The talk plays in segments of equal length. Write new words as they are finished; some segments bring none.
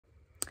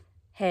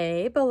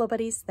Hey Bolo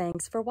buddies,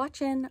 thanks for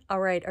watching.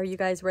 All right, are you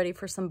guys ready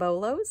for some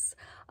bolos?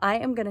 I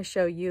am going to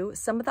show you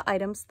some of the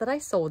items that I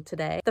sold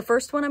today. The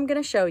first one I'm going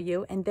to show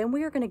you, and then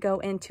we are going to go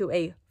into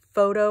a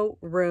photo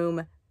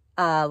room,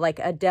 like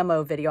a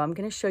demo video. I'm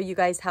going to show you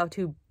guys how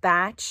to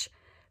batch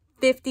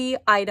 50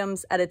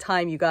 items at a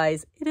time, you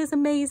guys. It is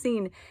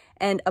amazing.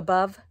 And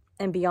above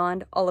and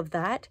beyond all of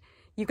that,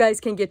 you guys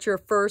can get your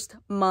first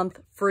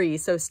month free.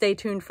 So stay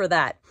tuned for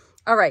that.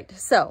 All right,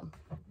 so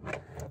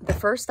the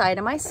first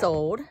item I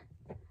sold,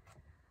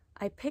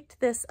 I picked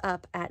this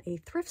up at a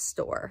thrift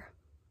store.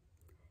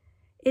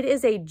 It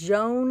is a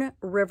Joan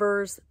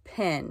Rivers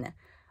pin.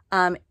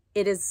 It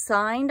is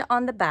signed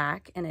on the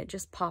back and it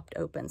just popped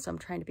open, so I'm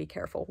trying to be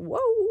careful.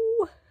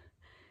 Whoa!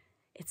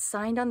 It's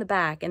signed on the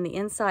back and the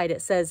inside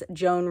it says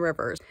Joan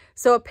Rivers.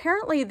 So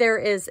apparently there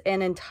is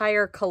an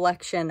entire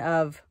collection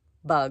of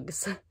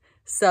bugs.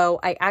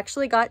 So I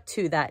actually got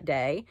 2 that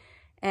day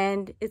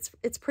and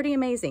it's pretty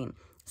amazing.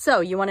 So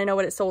you want to know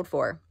what it sold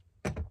for?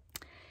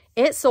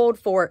 It sold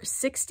for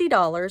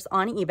 $60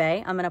 on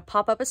eBay. I'm going to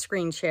pop up a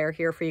screen share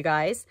here for you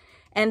guys.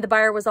 And the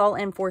buyer was all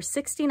in for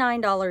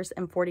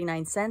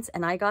 $69.49.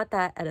 And I got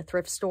that at a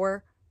thrift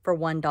store for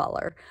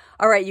 $1.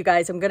 All right, you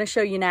guys, I'm going to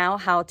show you now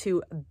how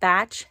to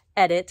batch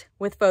edit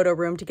with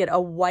PhotoRoom to get a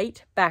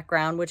white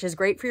background, which is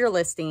great for your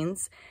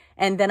listings.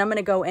 And then I'm going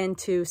to go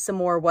into some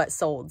more what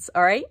solds.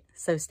 All right,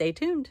 so stay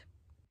tuned.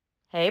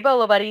 Hey,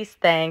 Bolo buddies,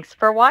 thanks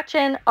for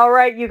watching. All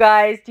right, you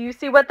guys, do you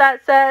see what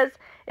that says?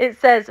 It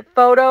says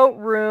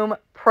PhotoRoom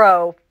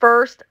Pro,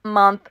 first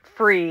month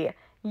free.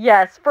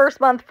 Yes, first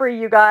month free,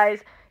 you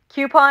guys.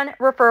 Coupon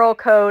referral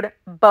code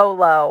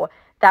BOLO.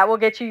 That will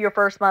get you your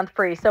first month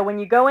free. So when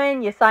you go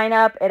in, you sign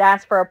up, it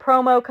asks for a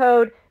promo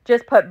code.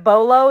 Just put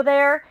BOLO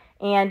there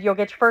and you'll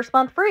get your first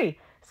month free.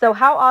 So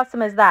how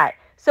awesome is that?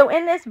 So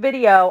in this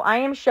video, I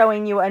am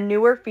showing you a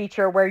newer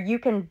feature where you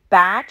can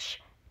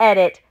batch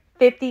edit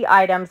 50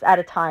 items at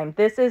a time.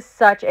 This is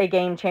such a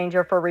game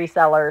changer for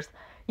resellers.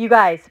 You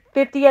guys,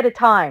 50 at a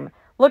time.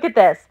 Look at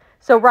this.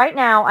 So right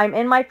now I'm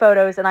in my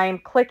photos and I am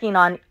clicking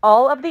on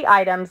all of the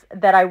items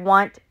that I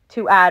want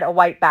to add a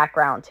white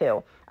background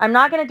to. I'm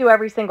not going to do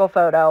every single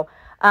photo.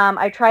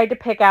 I tried to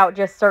pick out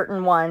just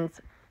certain ones,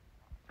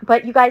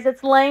 but you guys,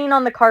 it's laying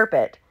on the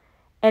carpet.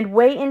 And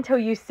wait until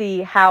you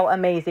see how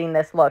amazing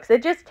this looks.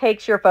 It just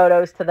takes your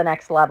photos to the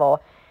next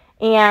level.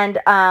 And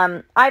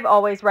I've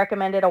always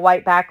recommended a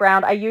white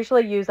background. I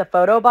usually use a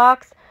photo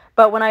box.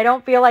 But when I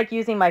don't feel like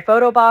using my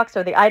photo box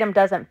or the item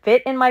doesn't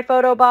fit in my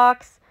photo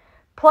box,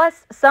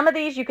 plus some of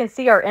these you can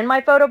see are in my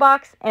photo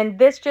box, and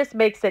this just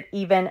makes it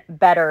even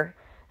better.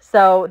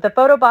 So the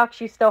photo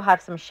box, you still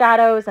have some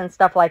shadows and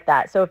stuff like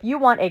that. So if you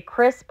want a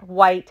crisp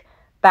white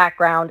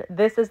background,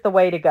 this is the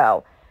way to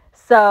go.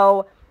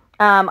 So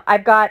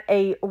I've got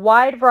a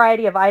wide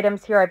variety of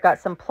items here. I've got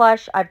some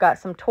plush, I've got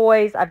some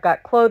toys, I've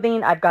got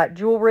clothing, I've got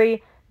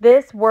jewelry.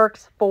 This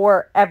works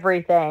for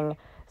everything.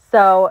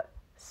 So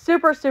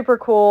super, super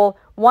cool.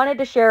 Wanted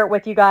to share it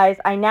with you guys.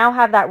 I now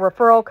have that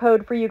referral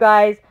code for you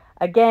guys.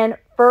 Again,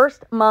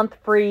 first month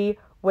free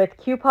with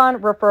coupon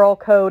referral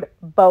code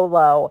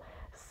BOLO.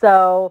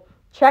 So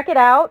check it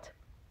out.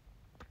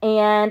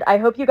 And I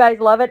hope you guys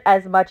love it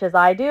as much as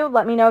I do.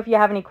 Let me know if you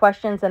have any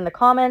questions in the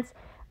comments.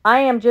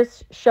 I am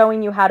just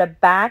showing you how to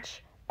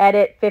batch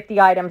edit 50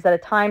 items at a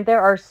time.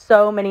 There are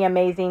so many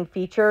amazing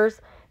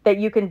features that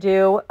you can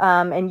do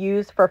and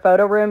use for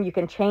PhotoRoom. You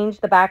can change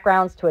the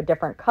backgrounds to a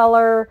different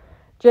color.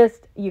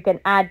 You can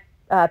add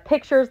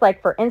pictures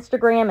like for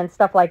Instagram and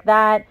stuff like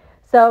that.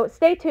 So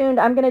stay tuned.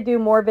 I'm going to do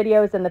more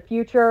videos in the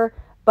future,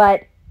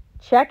 but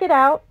check it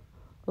out.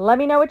 Let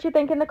me know what you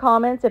think in the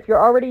comments. If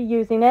you're already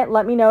using it,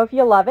 let me know if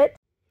you love it.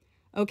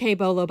 Okay,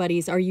 Bolo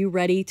buddies, are you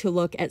ready to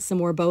look at some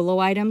more Bolo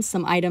items,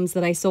 some items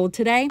that I sold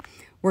today?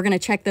 We're going to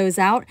check those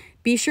out.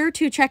 Be sure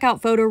to check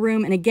out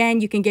PhotoRoom. And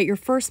again, you can get your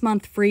first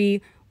month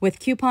free with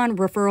coupon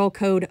referral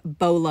code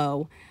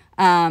BOLO.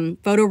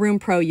 PhotoRoom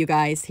Pro, you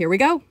guys. Here we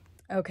go.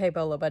 Okay,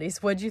 Bolo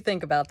buddies, what'd you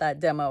think about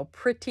that demo?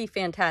 Pretty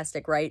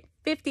fantastic, right?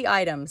 50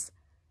 items,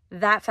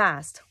 that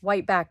fast,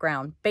 white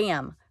background,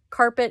 bam,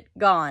 carpet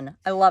gone.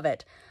 I love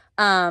it.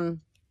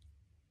 I'm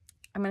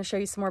going to show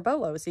you some more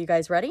bolos. Are you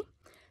guys ready?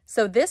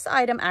 So this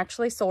item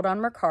actually sold on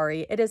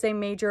Mercari. It is a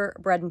major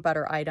bread and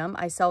butter item.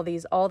 I sell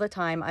these all the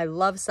time. I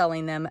love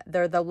selling them.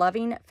 They're the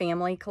Loving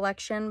Family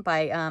collection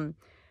by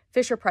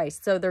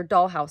Fisher-Price. So they're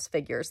dollhouse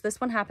figures. This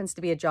one happens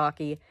to be a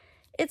jockey.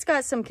 It's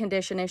got some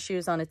condition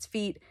issues on its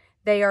feet.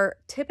 They are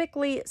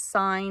typically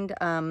signed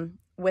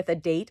with a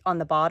date on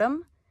the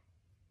bottom.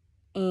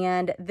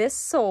 And this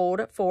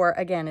sold for,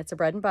 again, it's a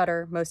bread and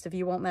butter. Most of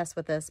you won't mess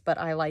with this, but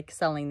I like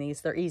selling these.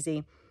 They're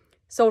easy.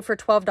 Sold for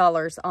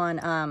 $12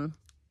 on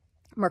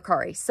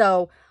Mercari.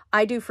 So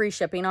I do free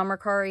shipping on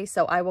Mercari,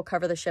 so I will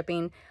cover the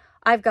shipping.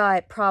 I've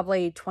got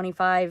probably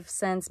 25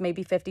 cents,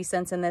 maybe 50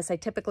 cents in this. I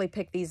typically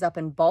pick these up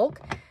in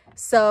bulk.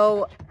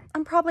 So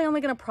I'm probably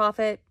only going to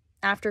profit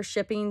after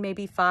shipping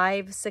maybe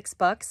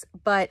 $5-6,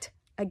 but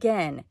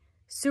again,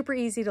 super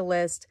easy to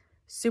list,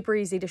 super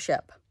easy to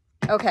ship.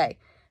 Okay,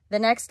 The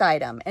next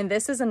item, and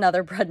this is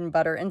another bread and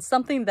butter and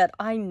something that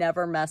I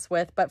never mess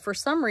with, but for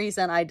some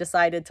reason I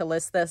decided to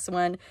list this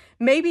one,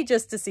 maybe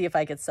just to see if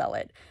I could sell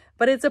it.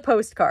 But it's a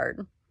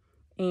postcard,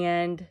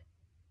 and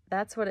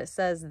that's what it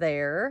says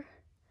there.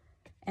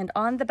 And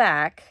on the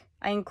back,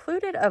 I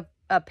included a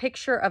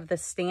picture of the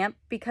stamp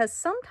because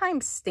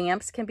sometimes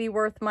stamps can be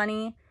worth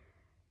money.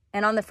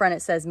 And on the front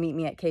it says, "Meet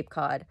me at Cape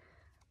Cod."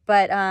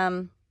 But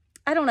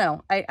I don't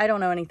know. I don't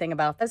know anything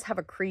about this. It does have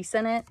a crease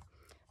in it.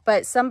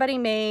 But somebody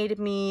made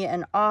me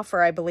an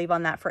offer, I believe,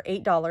 on that for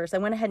 $8. I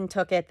went ahead and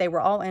took it. They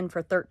were all in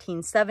for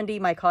 $13.70.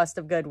 My cost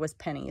of good was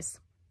pennies.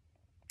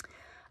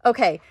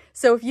 Okay,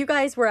 so if you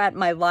guys were at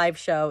my live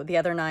show the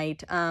other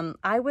night,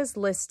 I was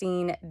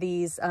listing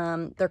these,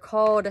 they're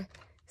called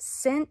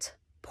scent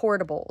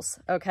portables,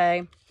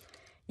 okay?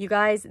 You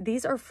guys,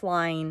 these are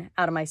flying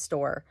out of my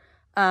store.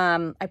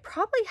 I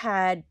probably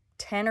had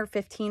 10 or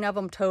 15 of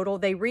them total.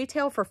 They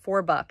retail for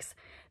 $4.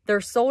 They're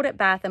sold at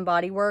Bath &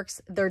 Body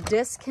Works. They're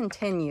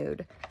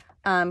discontinued.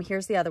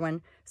 Here's the other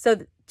one.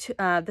 So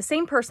the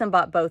same person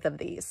bought both of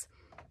these.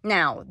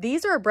 Now,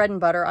 these are a bread and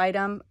butter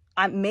item.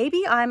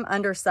 Maybe I'm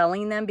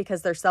underselling them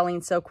because they're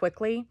selling so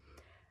quickly,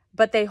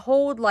 but they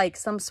hold like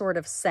some sort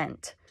of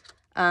scent.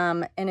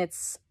 And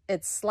it's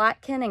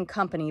Slatkin and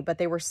Company, but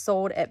they were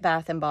sold at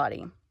Bath &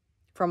 Body,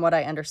 from what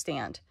I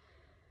understand.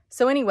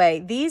 So anyway,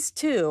 these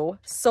two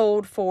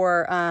sold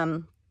for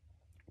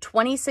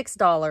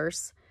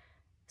 $26.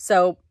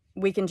 So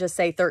we can just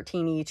say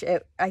 13 each.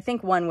 I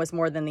think one was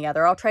more than the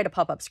other. I'll try to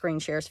pop up screen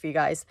shares for you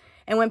guys.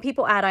 And when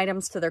people add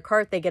items to their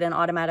cart, they get an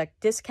automatic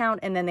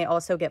discount, and then they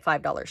also get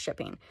 $5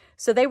 shipping.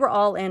 So they were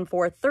all in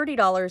for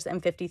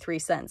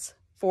 $30.53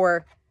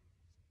 for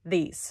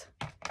these.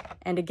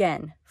 And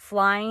again,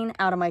 flying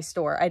out of my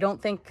store. I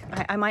don't think,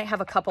 I might have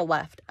a couple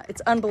left.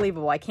 It's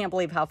unbelievable. I can't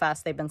believe how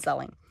fast they've been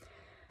selling.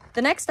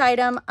 The next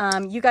item,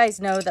 you guys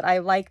know that I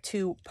like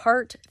to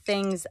part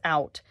things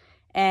out.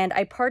 And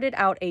I parted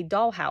out a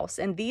dollhouse,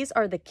 and these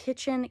are the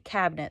kitchen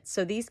cabinets.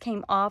 So these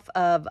came off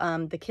of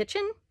the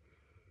kitchen.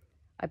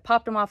 I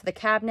popped them off the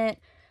cabinet.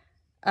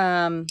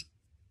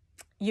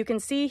 You can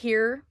see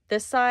here,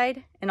 this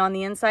side and on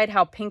the inside,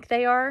 how pink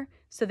they are.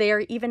 So they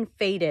are even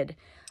faded.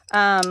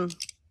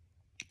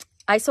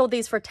 I sold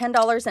these for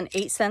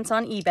 $10.08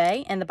 on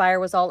eBay, and the buyer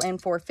was all in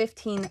for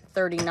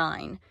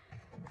 $15.39.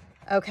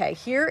 Okay,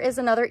 here is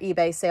another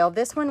eBay sale.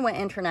 This one went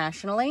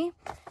internationally,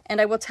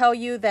 and I will tell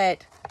you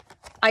that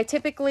I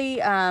typically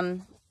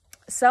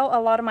sell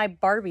a lot of my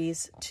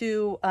Barbies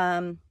to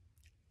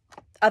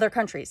other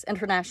countries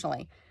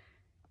internationally.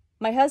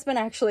 My husband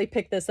actually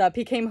picked this up.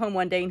 He came home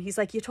one day and he's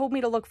like, "You told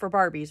me to look for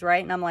Barbies,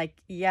 right?" And I'm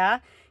like, "Yeah."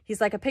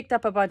 He's like, "I picked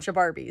up a bunch of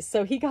Barbies."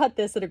 So he got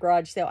this at a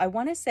garage sale. I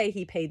want to say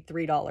he paid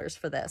 $3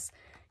 for this.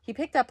 He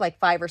picked up like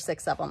 5 or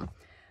 6 of them.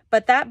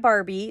 But that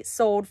Barbie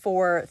sold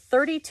for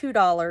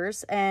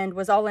 $32 and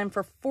was all in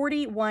for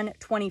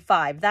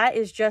 $41.25. That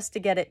is just to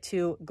get it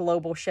to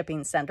Global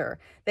Shipping Center.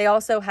 They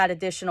also had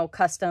additional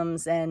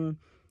customs and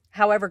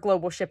however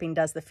Global Shipping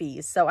does the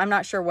fees. So I'm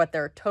not sure what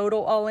their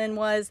total all-in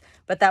was,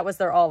 but that was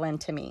their all-in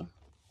to me.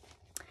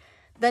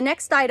 The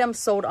next item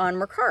sold on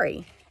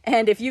Mercari.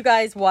 And if you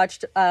guys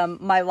watched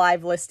my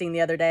live listing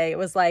the other day, it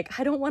was like,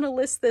 I don't want to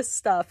list this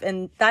stuff.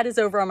 And that is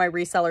over on my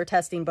reseller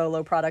testing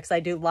Bolo products. I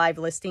do live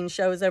listing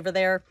shows over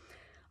there.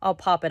 I'll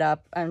pop it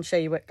up and show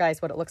you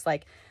guys what it looks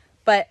like.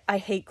 But I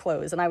hate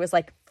clothes, and I was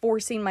like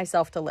forcing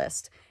myself to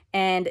list.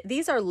 And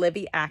these are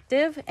Livy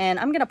Active, and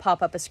I'm going to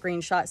pop up a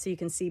screenshot so you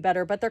can see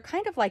better, but they're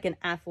kind of like an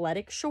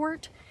athletic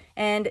short.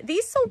 And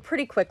these sold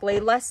pretty quickly,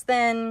 I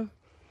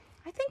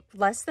think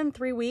less than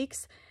 3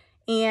 weeks.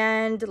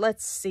 And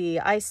let's see,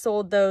 I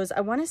sold those, I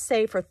want to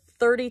say for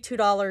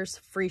 $32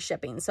 free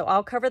shipping. So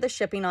I'll cover the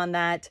shipping on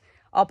that.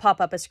 I'll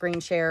pop up a screen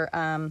share.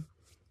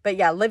 But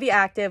yeah, Livy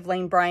Active,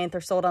 Lane Bryant, they're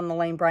sold on the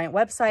Lane Bryant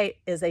website,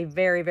 is a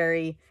very,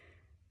 very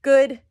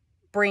good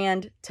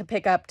brand to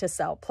pick up to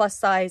sell. Plus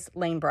size,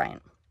 Lane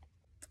Bryant.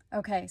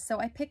 Okay, so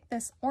I picked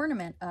this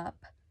ornament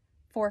up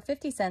for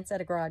 50 cents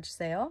at a garage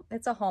sale.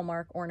 It's a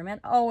Hallmark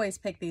ornament. Always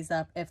pick these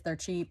up if they're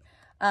cheap.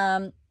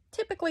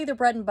 Typically they're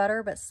bread and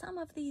butter, but some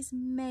of these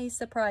may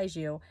surprise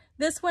you.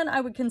 This one I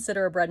would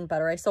consider a bread and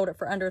butter. I sold it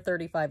for under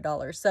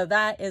 $35. So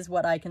that is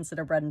what I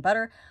consider bread and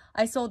butter.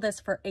 I sold this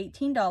for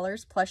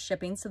 $18 plus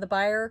shipping. So the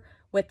buyer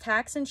with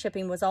tax and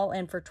shipping was all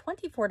in for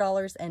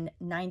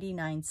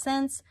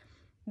 $24.99.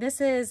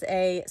 This is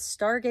a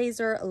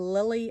Stargazer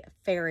Lily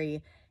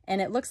Fairy,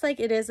 and it looks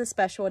like it is a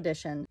special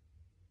edition.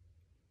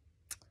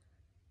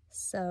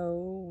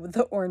 So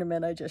the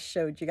ornament I just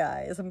showed you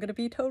guys, I'm going to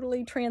be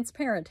totally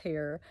transparent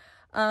here.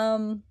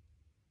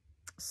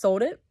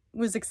 Sold it,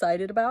 was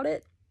excited about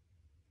it,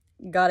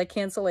 got a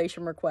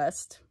cancellation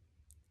request.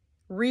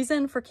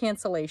 Reason for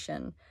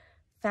cancellation: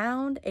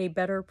 found a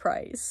better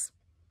price.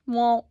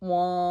 Womp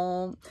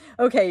womp.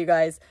 Okay, you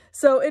guys,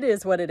 so it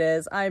is what it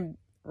is. I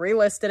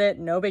relisted it,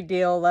 no big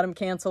deal, let them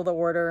cancel the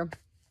order.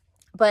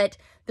 But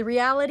the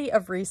reality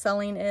of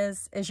reselling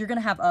is you're going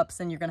to have ups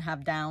and you're going to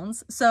have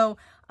downs. So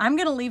I'm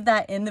going to leave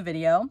that in the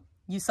video.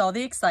 you saw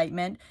the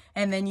excitement,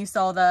 and then you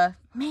saw the,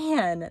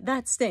 man,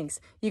 that stinks.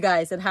 You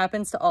guys, it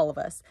happens to all of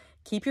us.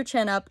 Keep your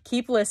chin up,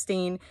 keep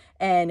listing,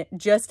 and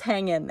just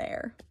hang in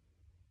there.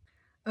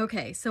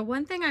 Okay, so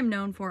one thing I'm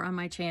known for on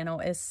my channel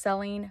is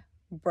selling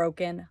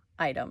broken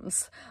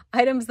items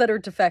that are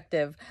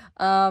defective.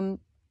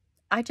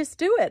 I just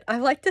do it. I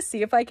like to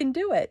see if I can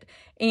do it.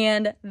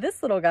 And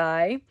this little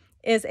guy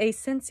is a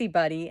Scentsy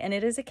Buddy, and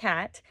it is a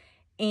cat.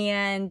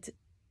 And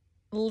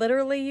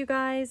literally, you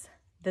guys,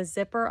 the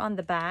zipper on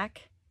the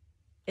back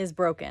is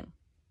broken.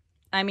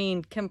 I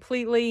mean,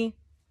 completely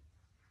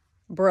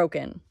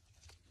broken.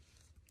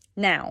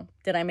 Now,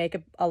 did I make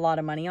a lot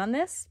of money on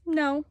this?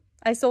 No.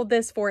 I sold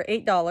this for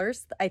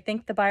 $8. I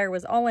think the buyer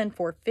was all in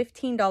for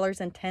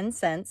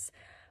 $15.10,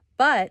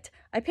 but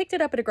I picked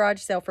it up at a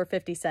garage sale for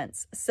 50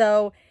 cents.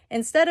 So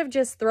instead of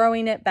just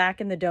throwing it back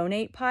in the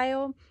donate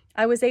pile,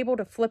 I was able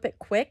to flip it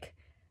quick.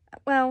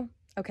 Well,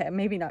 okay,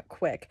 maybe not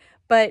quick,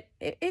 but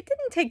it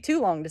didn't take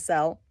too long to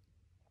sell,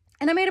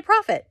 and I made a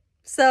profit.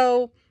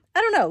 So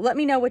I don't know. Let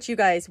me know what you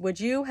guys, would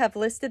you have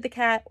listed the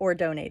cat or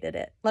donated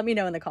it? Let me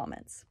know in the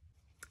comments.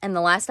 And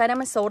the last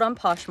item I sold on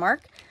Poshmark,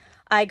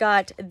 I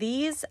got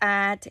these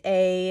at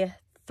a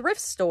thrift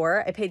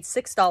store. I paid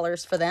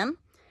 $6 for them,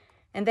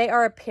 and they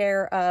are a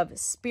pair of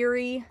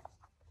Sperry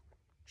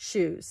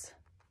shoes.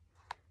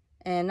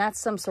 And that's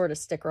some sort of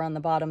sticker on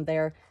the bottom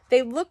there.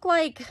 They look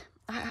like,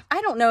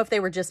 I don't know if they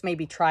were just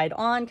maybe tried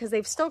on, because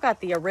they've still got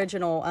the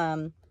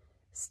original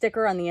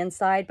sticker on the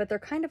inside, but they're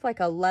kind of like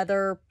a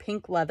leather,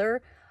 pink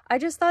leather. I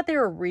just thought they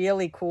were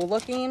really cool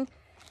looking,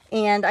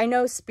 and I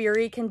know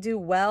Sperry can do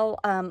well.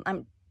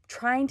 I'm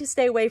trying to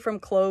stay away from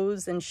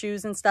clothes and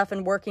shoes and stuff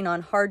and working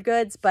on hard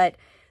goods, but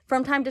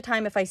from time to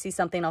time, if I see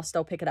something, I'll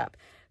still pick it up.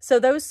 So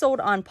those sold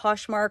on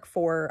Poshmark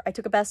for, I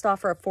took a best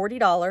offer of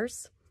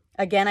 $40.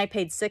 Again, I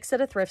paid $6 at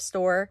a thrift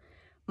store.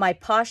 My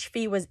Posh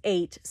fee was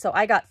 $8, so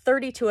I got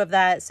 32 of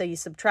that. So you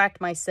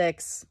subtract my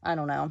 6, I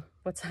don't know,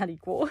 what's that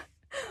equal?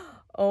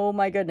 Oh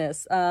my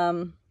goodness,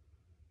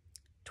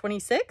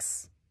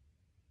 26?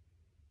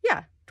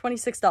 Yeah,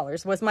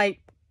 $26 was my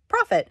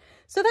profit.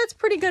 So that's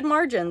pretty good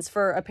margins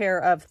for a pair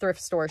of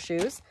thrift store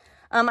shoes.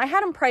 I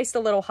had them priced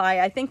a little high.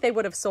 I think they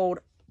would have sold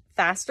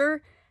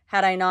faster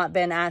had I not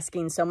been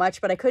asking so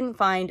much, but I couldn't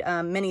find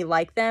many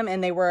like them,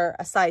 and they were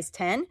a size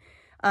 10.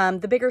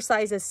 The bigger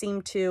sizes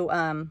seem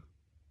to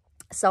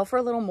sell for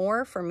a little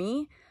more for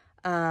me.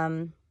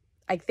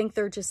 I think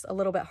they're just a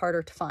little bit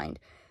harder to find.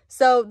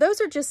 So those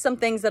are just some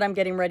things that I'm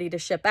getting ready to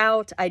ship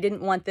out. I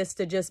didn't want this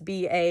to just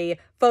be a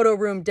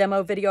PhotoRoom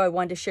demo video. I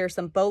wanted to share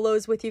some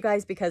Bolos with you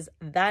guys, because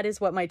that is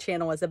what my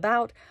channel is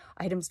about.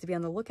 Items to be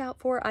on the lookout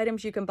for,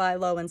 items you can buy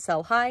low and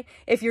sell high.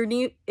 If you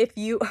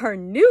are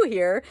new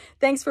here,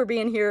 thanks for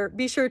being here.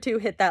 Be sure to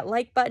hit that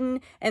like button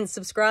and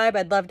subscribe.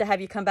 I'd love to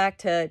have you come back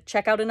to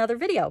check out another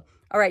video.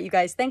 All right, you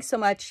guys, thanks so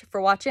much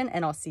for watching,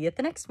 and I'll see you at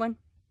the next one.